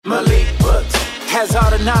Has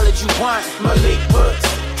all the knowledge you want. Malik Books.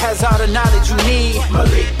 Has all the knowledge you need.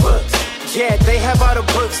 Malik Books. Yeah, they have all the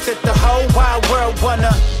books that the whole wide world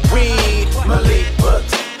wanna read. Malik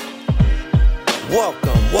Books.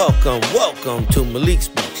 Welcome to Malik's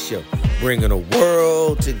Book Show, bringing the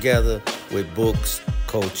world together with books,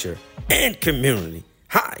 culture, and community.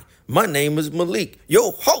 Hi, my name is Malik,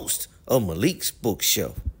 your host of Malik's Book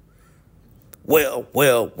Show. Well,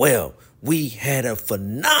 we had a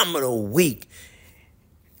phenomenal week.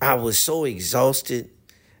 I was so exhausted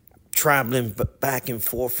traveling back and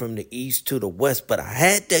forth from the east to the west, but I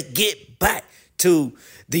had to get back to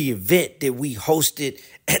the event that we hosted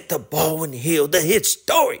at the Baldwin Hill, the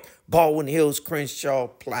historic Baldwin Hills Crenshaw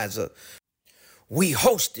Plaza. We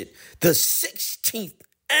hosted the 16th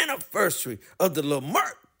anniversary of the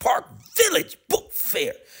Leimert Park Village Book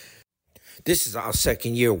Fair. This is our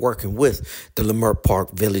second year working with the Leimert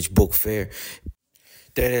Park Village Book Fair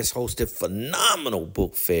that has hosted phenomenal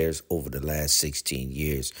book fairs over the last 16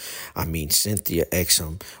 years. I mean, Cynthia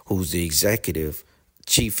Exum, who's the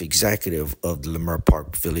chief executive of the Leimert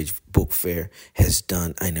Park Village Book Fair, has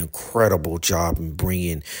done an incredible job in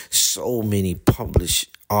bringing so many published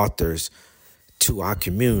authors to our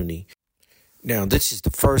community. Now, this is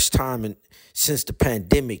the first time since the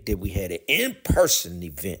pandemic that we had an in-person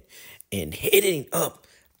event, and heading up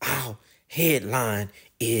our headline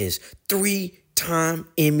is three-time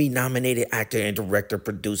Emmy-nominated actor and director,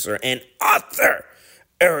 producer, and author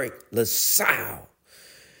Eriq LaSalle,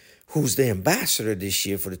 who's the ambassador this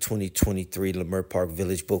year for the 2023 Leimert Park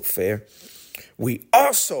Village Book Fair. We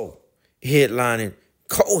also co-headlining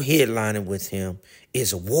with him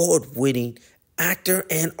is award-winning actor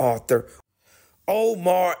and author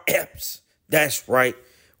Omar Epps. That's right.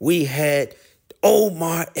 We had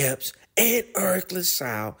Omar Epps and Eriq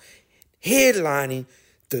LaSalle headlining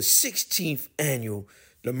the 16th annual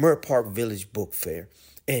Leimert Park Village Book Fair.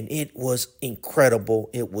 And it was incredible.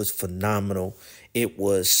 It was phenomenal. It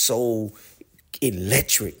was so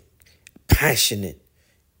electric, passionate.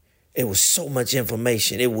 It was so much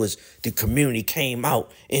information. The community came out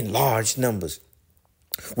in large numbers.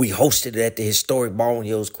 We hosted it at the historic Baldwin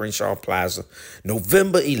Hills Crenshaw Plaza,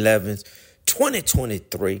 November 11th,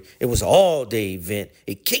 2023. It was an all-day event.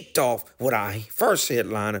 It kicked off with our first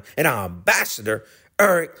headliner and our ambassador,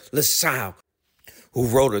 Eriq LaSalle, who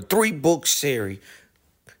wrote a 3-book series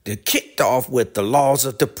that kicked off with The Laws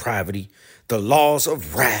of Depravity, The Laws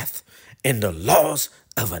of Wrath, and The Laws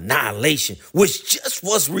of Annihilation, which just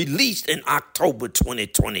was released in October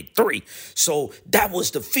 2023. So that was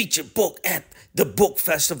the featured book at the book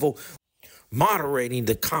festival. Moderating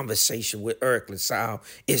the conversation with Eriq LaSalle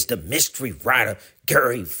is the mystery writer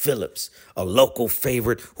Gary Phillips, a local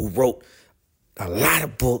favorite who wrote a lot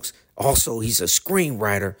of books. Also, he's a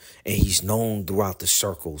screenwriter, and he's known throughout the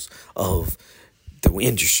circles of the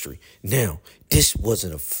industry. Now, this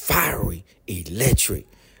wasn't a fiery, electric.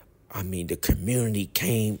 The community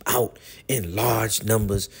came out in large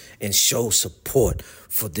numbers and showed support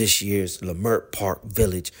for this year's Leimert Park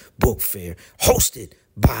Village Book Fair, hosted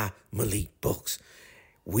by Malik Books.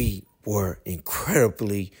 We were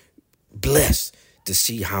incredibly blessed to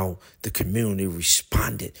see how the community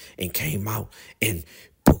responded and came out in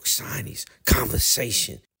book signings,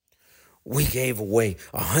 conversation. We gave away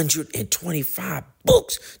 125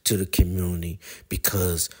 books to the community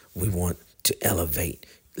because we want to elevate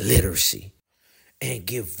literacy and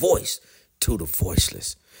give voice to the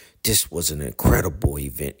voiceless. This was an incredible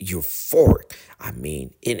event, euphoric.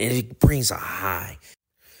 It brings a high.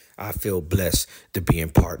 I feel blessed to be in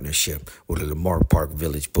partnership with the Leimert Park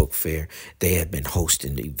Village Book Fair. They have been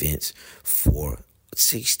hosting events for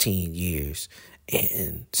 16 years,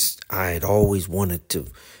 and I had always wanted to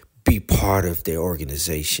be part of their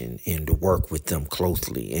organization and to work with them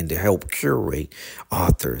closely and to help curate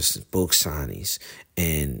authors, book signings,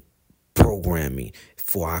 and programming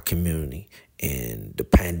for our community. And the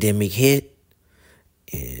pandemic hit,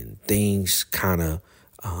 and things kind of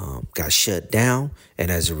got shut down.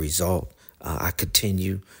 And as a result, I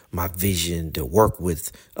continue my vision to work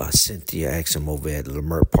with Cynthia Exum over at the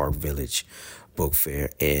Leimert Park Village Book Fair.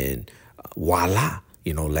 And voila,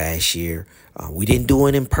 last year we didn't do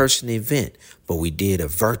an in-person event, but we did a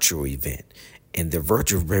virtual event. And the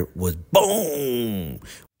virtual event was boom.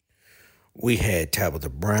 We had Tabitha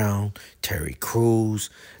Brown, Terry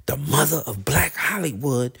Crews, the mother of Black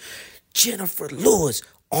Hollywood, Jennifer Lewis,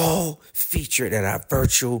 all featured at our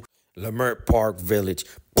virtual Leimert Park Village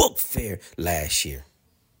Book Fair last year.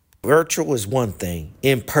 Virtual is one thing,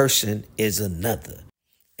 in person is another.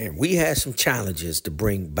 And we had some challenges to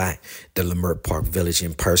bring back the Leimert Park Village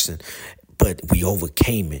in person, but we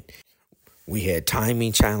overcame it. We had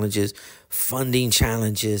timing challenges, funding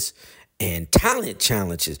challenges, and talent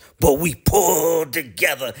challenges. But we pulled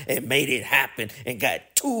together and made it happen and got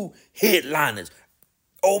 2 headliners.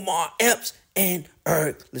 Omar Epps and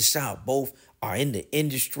Eriq LaSalle both are in the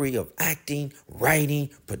industry of acting, writing,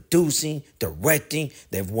 producing, directing.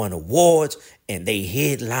 They've won awards, and they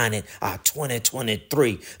headlined our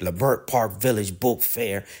 2023 Leimert Park Village Book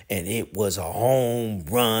Fair, and it was a home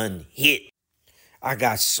run hit. I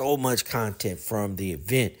got so much content from the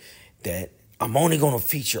event that I'm only going to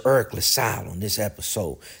feature Eriq LaSalle on this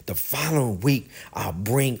episode. The following week, I'll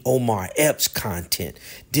bring Omar Epps content.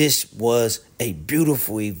 This was a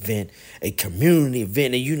beautiful event, a community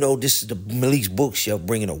event. And you know, this is the Malik's Bookshelf,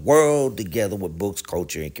 bringing the world together with books,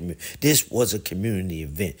 culture, and community. This was a community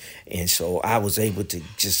event. And so I was able to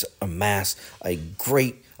just amass a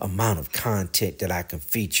great amount of content that I can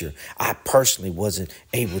feature. I personally wasn't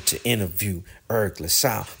able to interview Eriq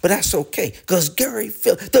LaSalle, but that's okay, because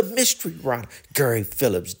the mystery writer, Gary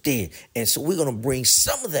Phillips did. And so we're going to bring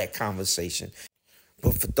some of that conversation.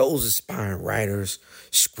 But for those aspiring writers,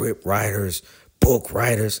 script writers, book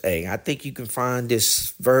writers, hey, I think you can find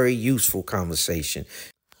this very useful conversation.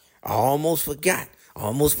 I almost forgot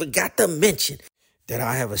to mention that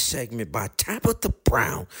I have a segment by Tabitha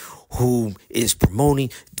Brown, who is promoting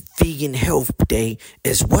Vegan Health Day,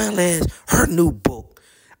 as well as her new book,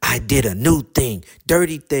 I Did a New Thing,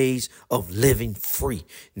 30 Days of Living Free.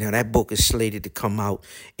 Now, that book is slated to come out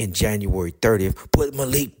in January 30th, but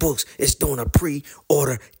Malik Books is doing a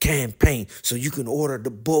pre-order campaign. So you can order the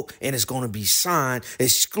book, and it's going to be signed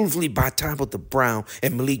exclusively by Tabitha Brown,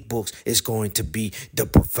 and Malik Books is going to be the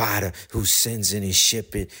provider who sends it and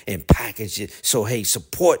ship it and package it. So, hey,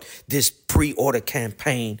 support this pre-order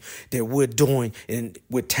campaign that we're doing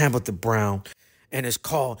with Tabitha Brown. And it's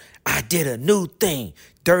called I Did a New Thing,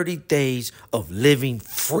 30 Days of Living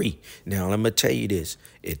Free. Now, let me tell you this.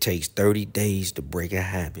 It takes 30 days to break a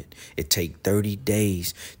habit. It takes 30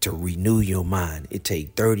 days to renew your mind. It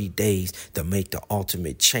takes 30 days to make the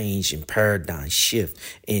ultimate change and paradigm shift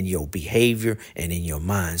in your behavior and in your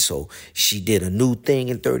mind. So she did a new thing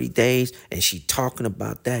in 30 days, and she's talking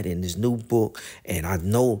about that in this new book. And I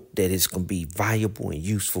know that it's going to be valuable and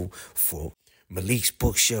useful for Malik's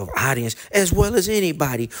Bookshelf audience, as well as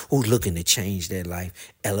anybody who's looking to change their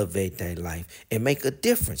life, elevate their life, and make a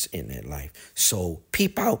difference in their life. So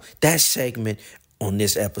peep out that segment on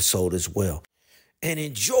this episode as well. And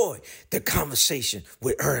enjoy the conversation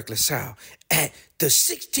with Eriq LaSalle at the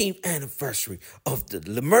 16th anniversary of the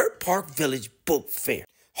Leimert Park Village Book Fair,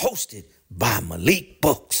 hosted by Malik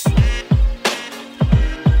Books.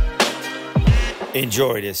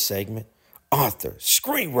 Enjoy this segment. Author,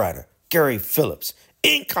 screenwriter, Gary Phillips,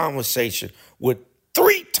 in conversation with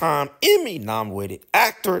 3-time Emmy-nominated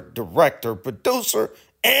actor, director, producer,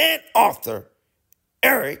 and author,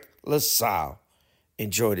 Eriq LaSalle.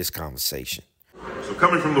 Enjoy this conversation. So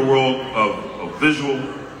coming from the world of visual,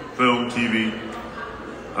 film, TV,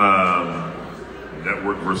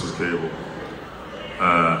 network versus cable,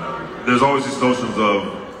 there's always these notions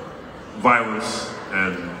of violence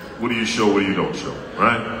and what do you show, what do you don't show,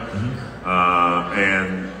 right? Mm-hmm.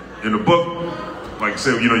 And in the book, like I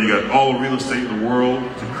said, you got all the real estate in the world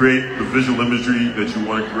to create the visual imagery that you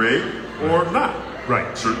want to create or not.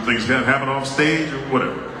 Right. Certain things can happen off stage or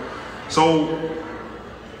whatever. So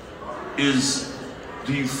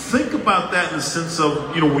do you think about that in the sense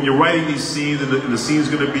of, when you're writing these scenes and the scene's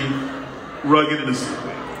going to be rugged and it's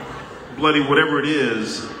bloody, whatever it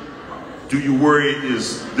is, do you worry,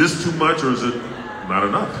 is this too much or is it not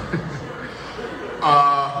enough?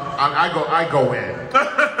 I go in.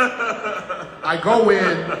 I go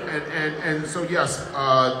in, and so yes,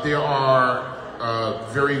 there are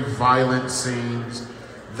very violent scenes.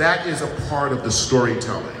 That is a part of the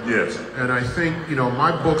storytelling. Yes. And I think,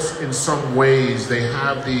 my books, in some ways, they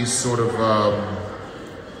have these sort of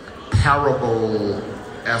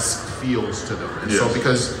parable-esque feels to them. And so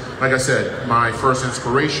because, like I said, my first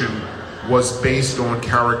inspiration was based on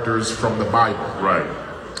characters from the Bible. Right.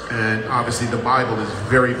 And obviously the Bible is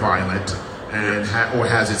very violent and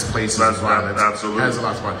has its places of violence. Absolutely. Has a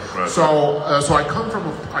lot of violence. Right. So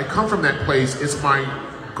I come from that place. It's my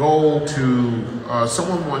goal to.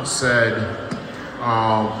 Someone once said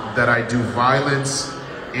that I do violence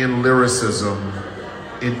and lyricism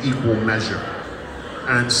in equal measure,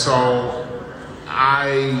 and so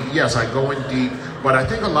I go in deep. But I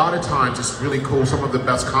think a lot of times it's really cool. Some of the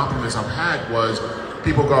best compliments I've had was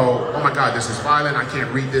people go, "Oh my God, this is violent. I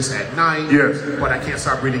can't read this at night, but I can't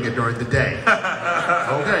stop reading it during the day."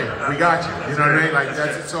 Okay, we got you. You know what I mean? Like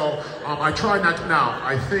that's it. So I try not to. Now,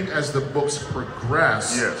 I think as the books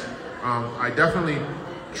progress, I definitely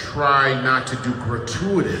try not to do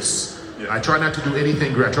gratuitous. I try not to do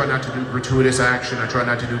anything. I try not to do gratuitous action. I try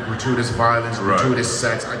not to do gratuitous violence, gratuitous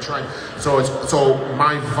sex. So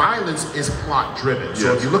my violence is plot driven.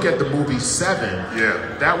 So if you look at the movie Seven,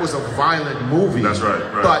 that was a violent movie. That's right.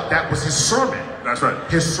 But that was his sermon. That's right.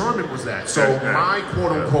 His sermon was that. So my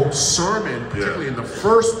quote unquote sermon, particularly in the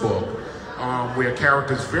first book, where a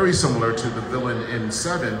character is very similar to the villain in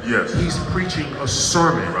Seven, he's preaching a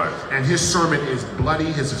sermon. And his sermon is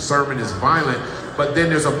bloody, his sermon is violent, but then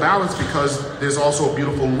there's a balance because there's also a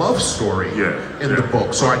beautiful love story in the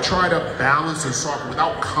book. So I try to balance and soften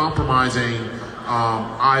without compromising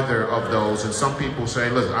either of those. And some people say,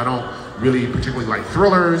 listen, I don't really particularly like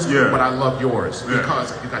thrillers, but I love yours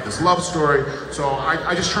because you got this love story. So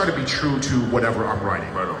I just try to be true to whatever I'm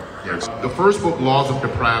writing. Right on. Yes. The first book, Laws of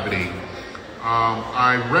Depravity,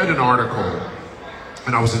 I read an article,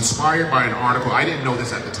 and I was inspired by an article. I didn't know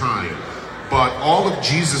this at the time, but all of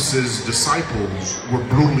Jesus's disciples were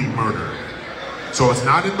brutally murdered. So it's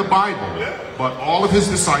not in the Bible, but all of his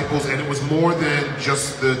disciples, and it was more than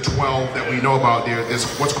just the 12 that we know about there. There's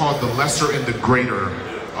what's called the lesser and the greater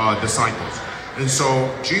disciples. And so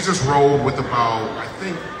Jesus rode with about,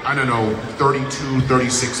 32,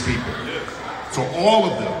 36 people. So all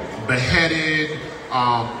of them beheaded,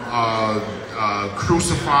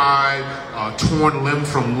 crucified, torn limb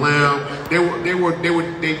from limb.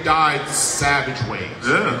 They died savage ways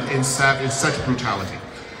in such brutality.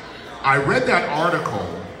 I read that article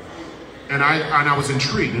and I was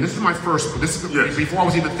intrigued. And this is my first. This is before I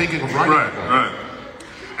was even thinking of writing the book.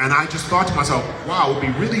 And I just thought to myself, wow, it would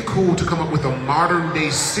be really cool to come up with a modern day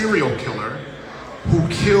serial killer who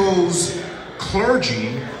kills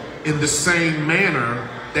clergy in the same manner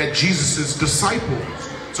that Jesus's disciples.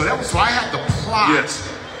 So I had the plot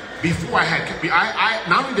before I had.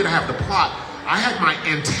 Not only did I have the plot, I had my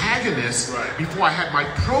antagonist before I had my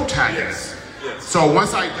protagonist. So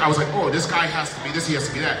once I was like, oh, this guy has to be this, he has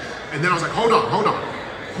to be that. And then I was like, hold on.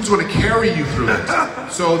 Who's going to carry you through this?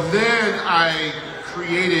 So then I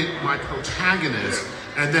created my protagonist,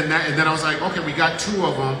 and then I was like, okay, we got two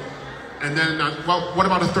of them. And then, what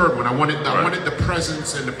about a third one? I wanted the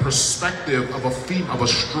presence and the perspective of a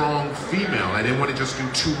strong female. I didn't want to just do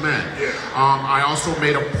two men. I also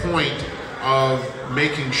made a point of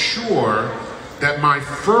making sure that my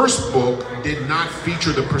first book did not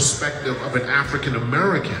feature the perspective of an African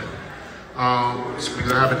American.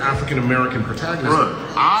 Because I have an African American protagonist.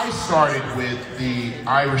 I started with the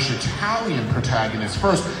Irish Italian protagonist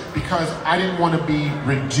first because I didn't want to be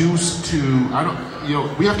reduced to,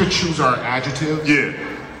 we have to choose our adjective.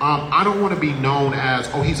 I don't want to be known as,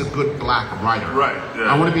 oh, he's a good black writer.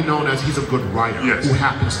 I want to be known as he's a good writer who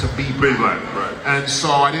happens to be black. And so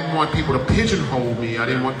I didn't want people to pigeonhole me. I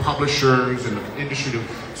didn't want publishers and the industry to.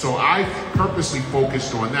 So I purposely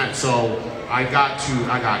focused on that. So I got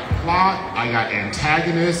plot, I got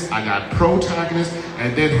antagonist, I got protagonist,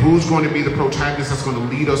 and then who's going to be the protagonist that's going to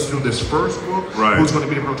lead us through this first book? Who's going to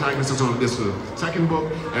be the protagonist that's going to lead us through the second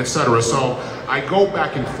book, etc. So I go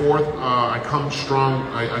back and forth. I come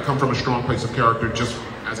from a strong place of character just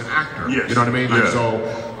as an actor. You know what I mean? So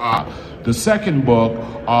the second book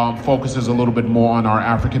focuses a little bit more on our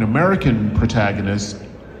African American protagonist,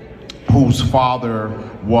 whose father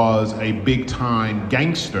was a big-time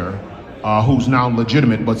gangster. Who's now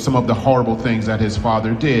legitimate, but some of the horrible things that his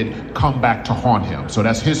father did come back to haunt him. So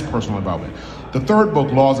that's his personal involvement. The third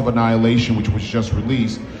book, Laws of Annihilation, which was just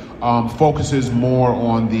released, focuses more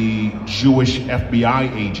on the Jewish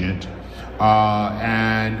FBI agent,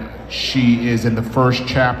 and she is in the first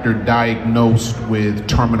chapter diagnosed with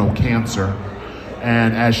terminal cancer.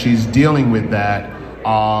 And as she's dealing with that,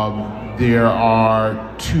 there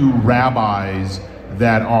are two rabbis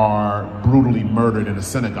that are brutally murdered in a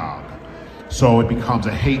synagogue. So it becomes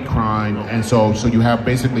a hate crime, and so you have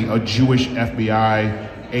basically a Jewish FBI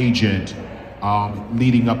agent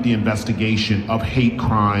leading up the investigation of hate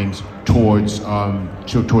crimes towards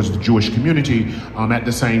the Jewish community. At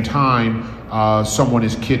the same time, someone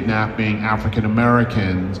is kidnapping African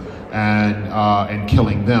Americans and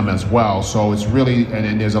killing them as well. So it's really,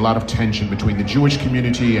 and there's a lot of tension between the Jewish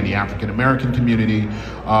community and the African American community.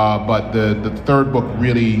 But the third book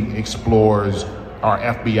really explores our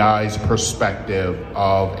FBI's perspective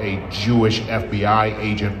of a Jewish FBI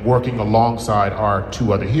agent working alongside our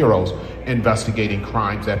two other heroes, investigating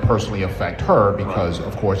crimes that personally affect her because,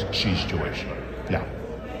 of course, she's Jewish.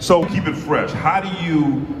 So keep it fresh. How do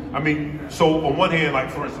you, so on one hand,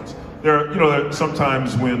 like for instance, there are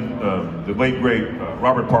sometimes when the late great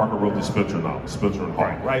Robert Parker wrote the Spencer novel, Spencer and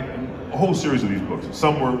Hart, right? And a whole series of these books.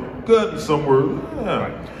 Some were good, some were,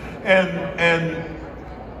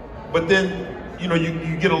 but then, you know,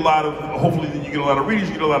 you get a lot of, hopefully you get a lot of readers,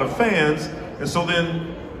 you get a lot of fans, and so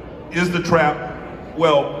then is the trap,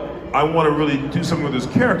 well, I want to really do something with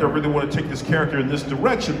this character, I really want to take this character in this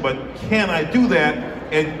direction, but can I do that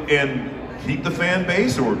and keep the fan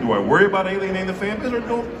base, or do I worry about alienating the fan base, or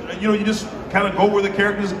don't, you know, you just kind of go where the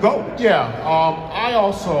characters go? Yeah, I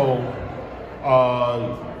also,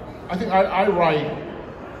 I think I write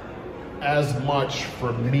as much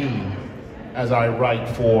for me as I write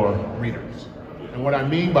for readers. And what I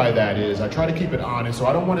mean by that is I try to keep it honest, so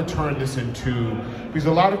I don't want to turn this into, because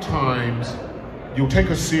a lot of times you'll take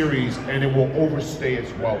a series and it will overstay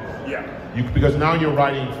its welcome. Yeah. Because now you're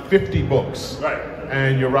writing 50 books. Right.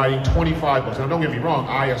 And you're writing 25 books. Now don't get me wrong,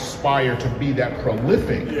 I aspire to be that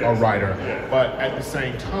prolific a writer, but at the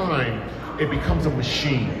same time, it becomes a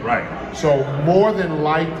machine. Right. So more than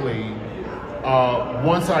likely,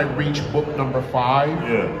 once I reach book number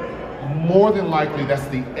 5, more than likely that's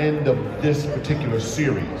the end of this particular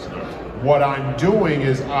series. What I'm doing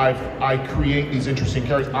is I create these interesting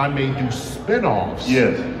characters. I may do spin-offs.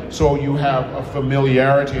 Yes. So you have a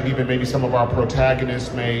familiarity, and even maybe some of our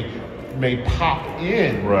protagonists may pop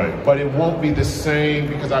in. Right. But it won't be the same,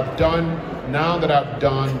 because now that I've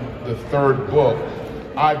done the 3rd book,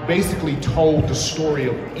 I've basically told the story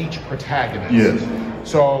of each protagonist. Yes.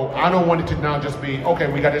 So I don't want it to now just be,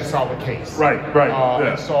 okay, we got to solve a case. Right.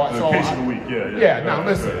 Yeah. So the case of the week. Now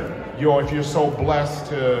listen. If you're so blessed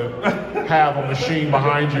to have a machine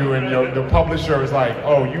behind you, and the publisher is like,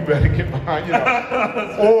 oh, you better get behind,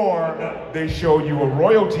 or they show you a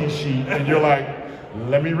royalty sheet and you're like,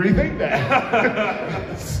 let me rethink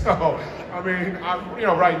that. So, I mean,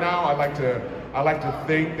 right now I like to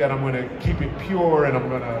think that I'm going to keep it pure, and I'm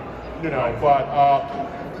going to, but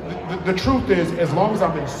the truth is, as long as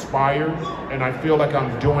I'm inspired and I feel like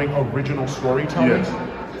I'm doing original storytelling,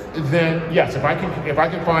 then yes, if I can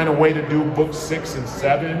find a way to do books 6 and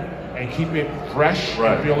 7 and keep it fresh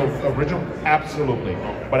and feel original, absolutely.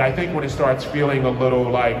 But I think when it starts feeling a little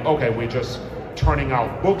like, okay, we're just turning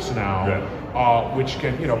out books now, which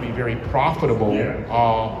can be very profitable,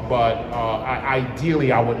 but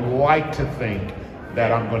ideally I would like to think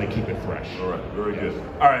that I'm going to keep it fresh. All right, very good.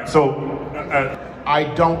 All right, so I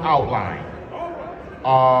don't outline.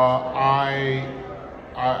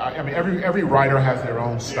 I mean, every writer has their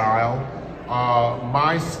own style.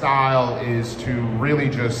 My style is to really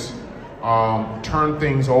just turn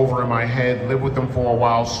things over in my head, live with them for a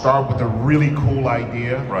while, start with a really cool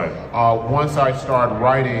idea. Right. Once I start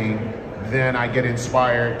writing, then I get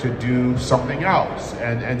inspired to do something else,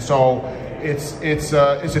 and so it's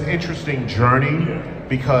an interesting journey,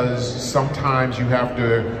 because sometimes you have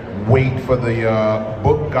to wait for the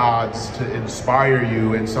book gods to inspire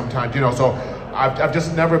you, and sometimes so. I've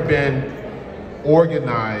just never been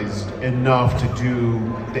organized enough to do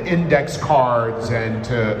the index cards, and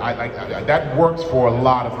that works for a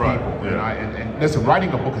lot of people. And listen,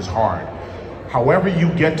 writing a book is hard. However you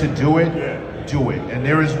get to do it, do it. And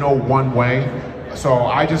there is no one way. So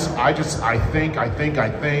I think,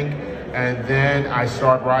 and then I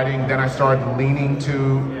start writing. Then I start leaning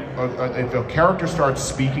to if a character starts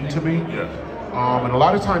speaking to me, and a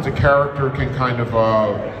lot of times a character can kind of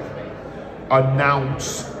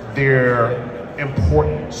announce their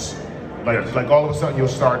importance. Like all of a sudden you'll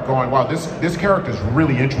start going, wow, this character is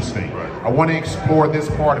really interesting. I want to explore this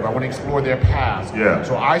part of it. I want to explore their past.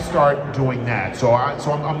 So I start doing that. So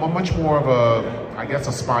I'm a much more of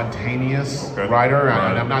a spontaneous writer.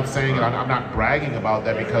 And I'm not saying it, I'm not bragging about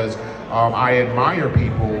that, because I admire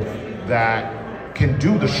people that can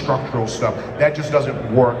do the structural stuff. That just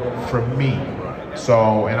doesn't work for me.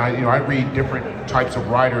 So, and I read different types of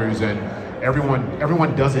writers, and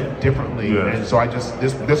everyone does it differently, and so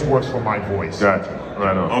this works for my voice. Gotcha.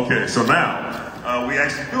 Right on. Okay, so now we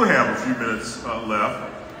actually do have a few minutes left,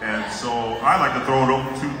 and so I'd like to throw it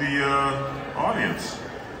open to the audience.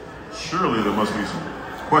 Surely there must be some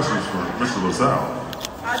questions for Mr. LaSalle.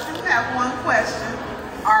 I do have one question.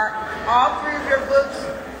 Are all 3 of your books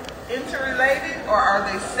interrelated, or are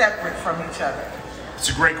they separate from each other? It's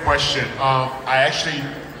a great question. I actually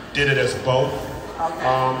did it as both.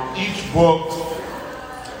 Okay. Each book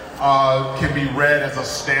can be read as a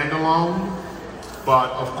standalone,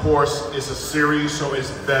 but of course it's a series, so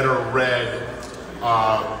it's better read,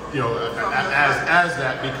 as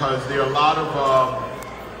that, because there are a lot of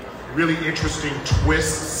really interesting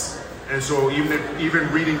twists, and so even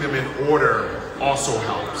reading them in order also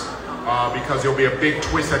helps, because there'll be a big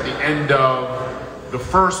twist at the end of the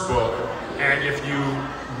first book, and if you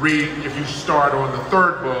start on the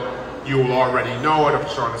 3rd book, you will already know it if you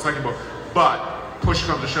start on the 2nd book. But push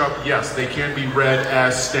comes to shove, yes, they can be read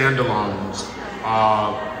as standalones,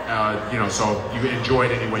 So you enjoy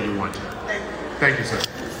it any way you want to. Thank you, sir. Let's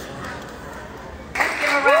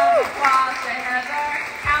give a round of applause to Heather,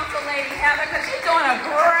 Council Lady Heather, because she's doing a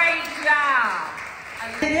great job.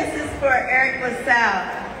 This is for Eriq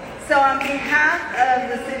LaSalle. So on behalf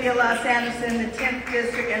of the City of Los Angeles, the 10th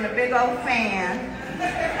District, and a big old fan,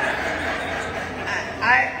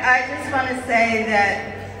 I just want to say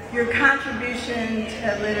that your contribution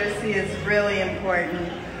to literacy is really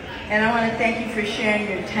important. And I want to thank you for sharing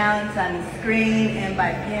your talents on the screen and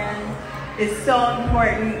by pen. It's so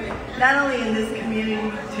important, not only in this community,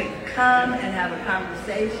 to come and have a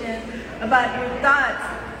conversation about your thoughts.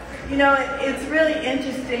 You know, it's really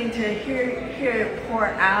interesting to hear it pour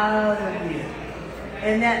out of you.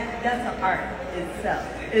 And that's an art itself.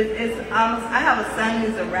 It's almost, I have a son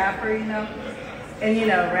who's a rapper, you know, and you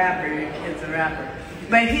know, rapper, your kid's a rapper.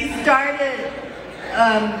 But he started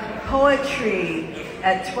poetry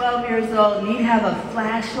at 12 years old, and he'd have a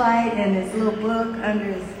flashlight and his little book under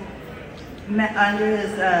his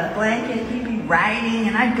blanket. He'd be writing,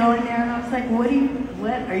 and I'd go in there, and I was like, what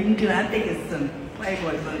are you doing? I think it's some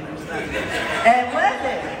Playboy book or something. And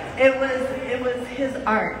it wasn't. It was his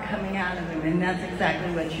art coming out of him, and that's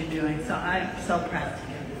exactly what you're doing. So I'm so proud of you.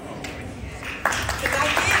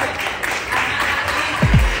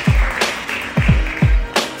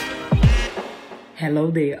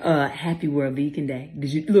 Hello there. Happy World Vegan Day.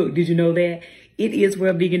 Did you know that? It is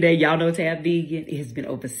World Vegan Day. Y'all know Tab Vegan. It has been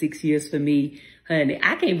over 6 years for me. Honey,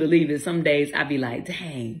 I can't believe it. Some days I be like,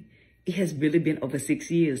 dang, it has really been over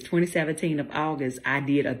 6 years. 2017 of August, I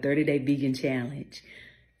did a 30-day vegan challenge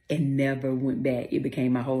and never went back. It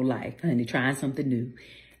became my whole life, honey, trying something new.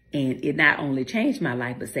 And it not only changed my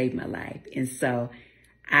life, but saved my life. And so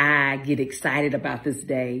I get excited about this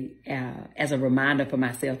day as a reminder for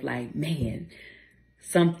myself, like, man,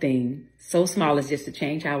 something so small as just to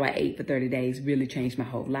change how I ate for 30 days really changed my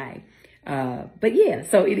whole life. But yeah,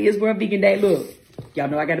 so it is World Vegan Day. Look, y'all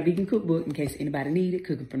know I got a vegan cookbook in case anybody need it,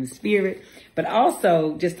 Cooking from the Spirit. But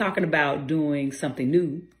also just talking about doing something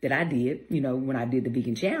new that I did, you know, when I did the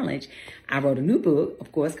vegan challenge, I wrote a new book,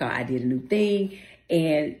 of course, called I Did a New Thing.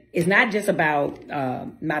 And it's not just about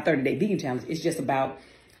my 30-day vegan challenge. It's just about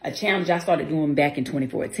a challenge I started doing back in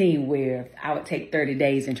 2014 where I would take 30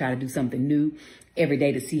 days and try to do something new every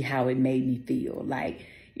day to see how it made me feel. Like,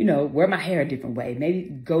 you know, wear my hair a different way. Maybe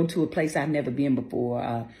go to a place I've never been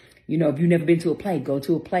before. You know, if you've never been to a play, go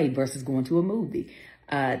to a play versus going to a movie.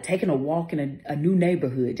 Taking a walk in a new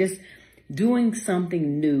neighborhood. Just doing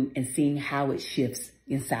something new and seeing how it shifts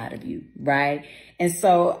inside of you, right? And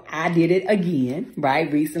so I did it again,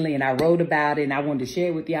 right, recently, and I wrote about it, and I wanted to share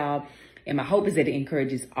it with y'all. And my hope is that it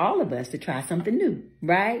encourages all of us to try something new,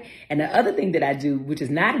 right? And the other thing that I do, which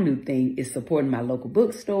is not a new thing, is supporting my local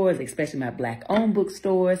bookstores, especially my Black-owned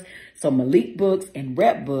bookstores. So Malik Books and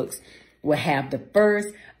Rep Books will have the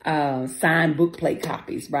first signed book plate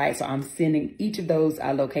copies, right? So I'm sending each of those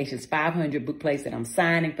locations 500 book plates that I'm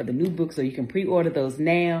signing for the new book. So you can pre-order those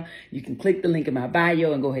now. You can click the link in my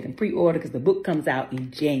bio and go ahead and pre-order because the book comes out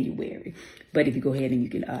in January. But if you go ahead and you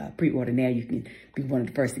can pre-order now, you can be one of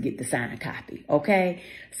the first to get the signed copy, okay?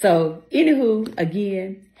 So anywho,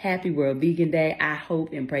 again, happy World Vegan Day. I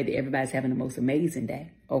hope and pray that everybody's having the most amazing day,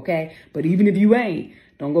 okay? But even if you ain't,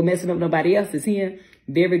 don't go messing up nobody else's here.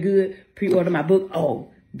 Very good. Pre-order my book.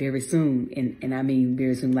 Oh, very soon. And I mean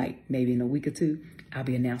very soon, like maybe in a week or two, I'll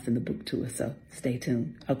be announcing the book tour. So stay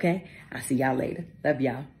tuned, okay? I'll see y'all later. Love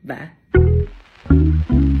y'all. Bye.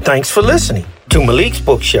 Thanks for listening to Malik's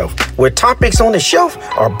Bookshelf, where topics on the shelf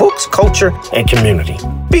are books, culture, and community.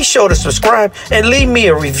 Be sure to subscribe and leave me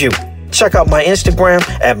a review. Check out my Instagram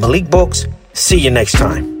at Malik Books. See you next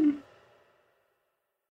time.